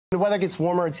The weather gets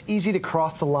warmer, it's easy to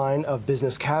cross the line of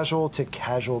business casual to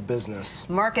casual business.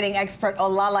 Marketing expert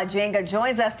Olala Jenga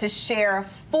joins us to share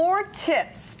 4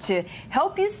 tips to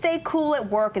help you stay cool at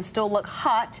work and still look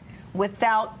hot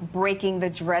without breaking the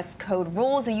dress code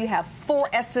rules. And you have 4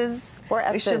 S's. 4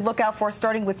 S's. You should look out for,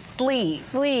 starting with sleeves.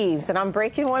 Sleeves, and I'm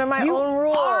breaking one of my own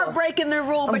rules. You are breaking the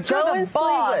rule, but you're the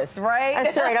boss, right?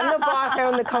 That's right. I'm the boss. I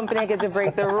own the company. I get to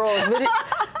break the rules.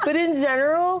 But in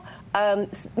general,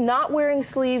 not wearing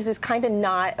sleeves is kind of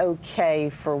not okay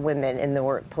for women in the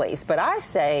workplace. But I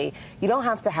say you don't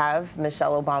have to have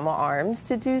Michelle Obama arms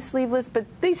to do sleeveless, but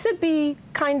they should be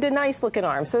kind of nice looking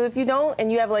arms. So if you don't,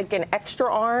 and you have like an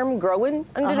extra arm growing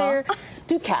under there,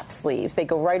 do cap sleeves. They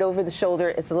go right over the shoulder.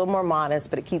 It's a little more modest,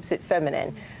 but it keeps it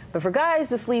feminine. But for guys,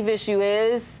 the sleeve issue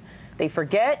is they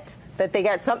forget that they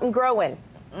got something growing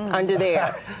under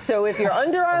there. So if your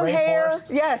underarm hair,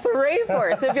 yes, a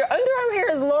rainforest. If your underarm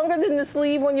hair is longer than the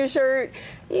sleeve on your shirt,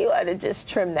 you ought to just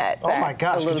trim that back. Oh my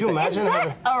gosh, could you imagine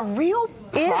having a real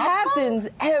problem? It happens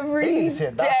every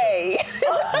day.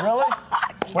 Really?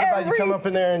 What about you come up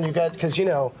in there and you got, because you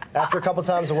know, after a couple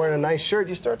times of wearing a nice shirt,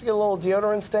 you start to get a little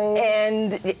deodorant stains?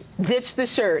 And ditch the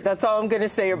shirt. That's all I'm going to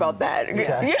say about that.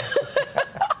 Okay.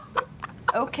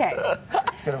 Okay.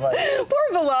 That's good advice.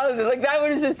 Poor Veloz, like that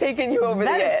would have just taken you over the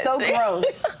edge. That is so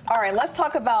gross. All right, let's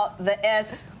talk about the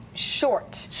S,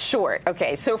 short. Short.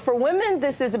 Okay, so for women,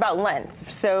 this is about length.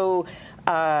 So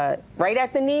right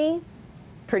at the knee,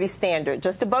 pretty standard.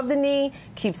 Just above the knee,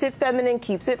 keeps it feminine,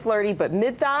 keeps it flirty, but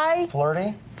mid-thigh.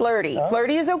 Flirty? Flirty. Oh.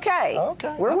 Flirty is okay.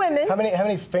 Okay. We're women. How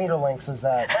many finger lengths is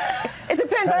that? It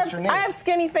depends. I have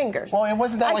skinny fingers. Well,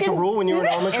 wasn't that like a rule when you were in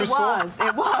elementary school?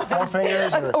 It was. 4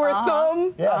 fingers? Or a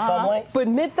thumb. Yeah, thumb length. But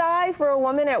mid-thigh for a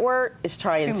woman at work is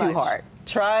trying too hard.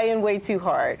 Trying way too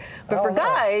hard. But for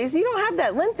guys, you don't have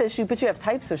that length issue, but you have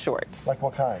types of shorts. Like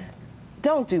what kind?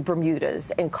 Don't do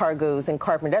Bermudas and cargos and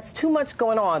carpenter. That's too much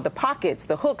going on. The pockets,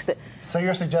 the hooks. So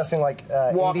you're suggesting like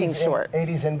walking 80s, short.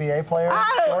 80s NBA player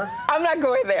shorts? I'm not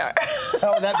going there.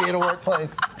 How would that be in a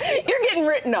workplace? You're getting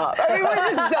written up. I mean, we're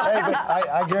just done. Hey, but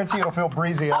I guarantee it'll feel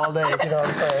breezy all day, if you know what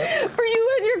I'm saying. For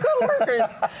you and your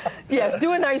coworkers. Yes,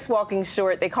 do a nice walking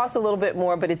short. They cost a little bit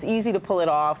more, but it's easy to pull it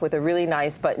off with a really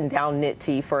nice button-down knit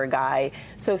tee for a guy.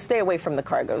 So stay away from the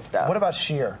cargo stuff. What about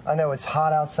sheer? I know it's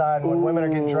hot outside, and when women are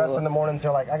getting dressed in the mornings, they're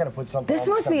like, I got to put something on. This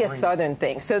must be a southern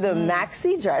thing. So the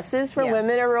maxi dresses for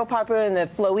women are real popular, and the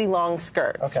flowy long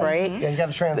skirts, right? Yeah, you got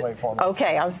to translate for me.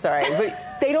 Okay, I'm sorry. But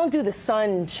they don't do the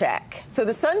sun check. So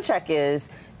the sun check is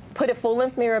put a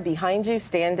full-length mirror behind you,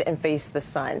 stand and face the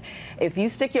sun. If you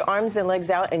stick your arms and legs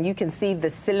out and you can see the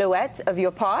silhouette of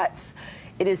your parts,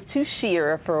 it is too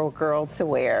sheer for a girl to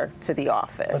wear to the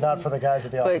office. But not for the guys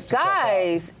at the office to check out. But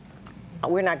guys,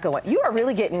 we're not going. You are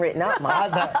really getting written up,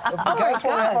 Mike. Guys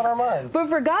want to have on our minds. But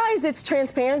for guys, it's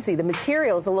transparency. The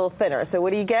material is a little thinner. So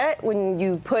what do you get when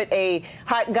you put a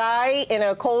hot guy in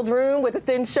a cold room with a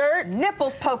thin shirt?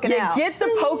 Nipples poking out. You get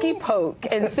the pokey poke.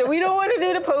 And so we don't want to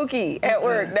do the pokey at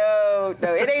work. No,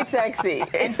 it ain't sexy.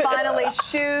 And finally,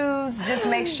 shoes. Just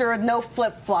make sure no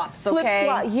flip-flops, okay?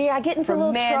 Flip-flop. Yeah, I get into a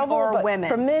little trouble. For men or women.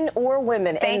 For men or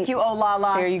women. Thank you,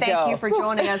 Olala. There you go. Thank you for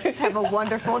joining us. Have a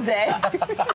wonderful day.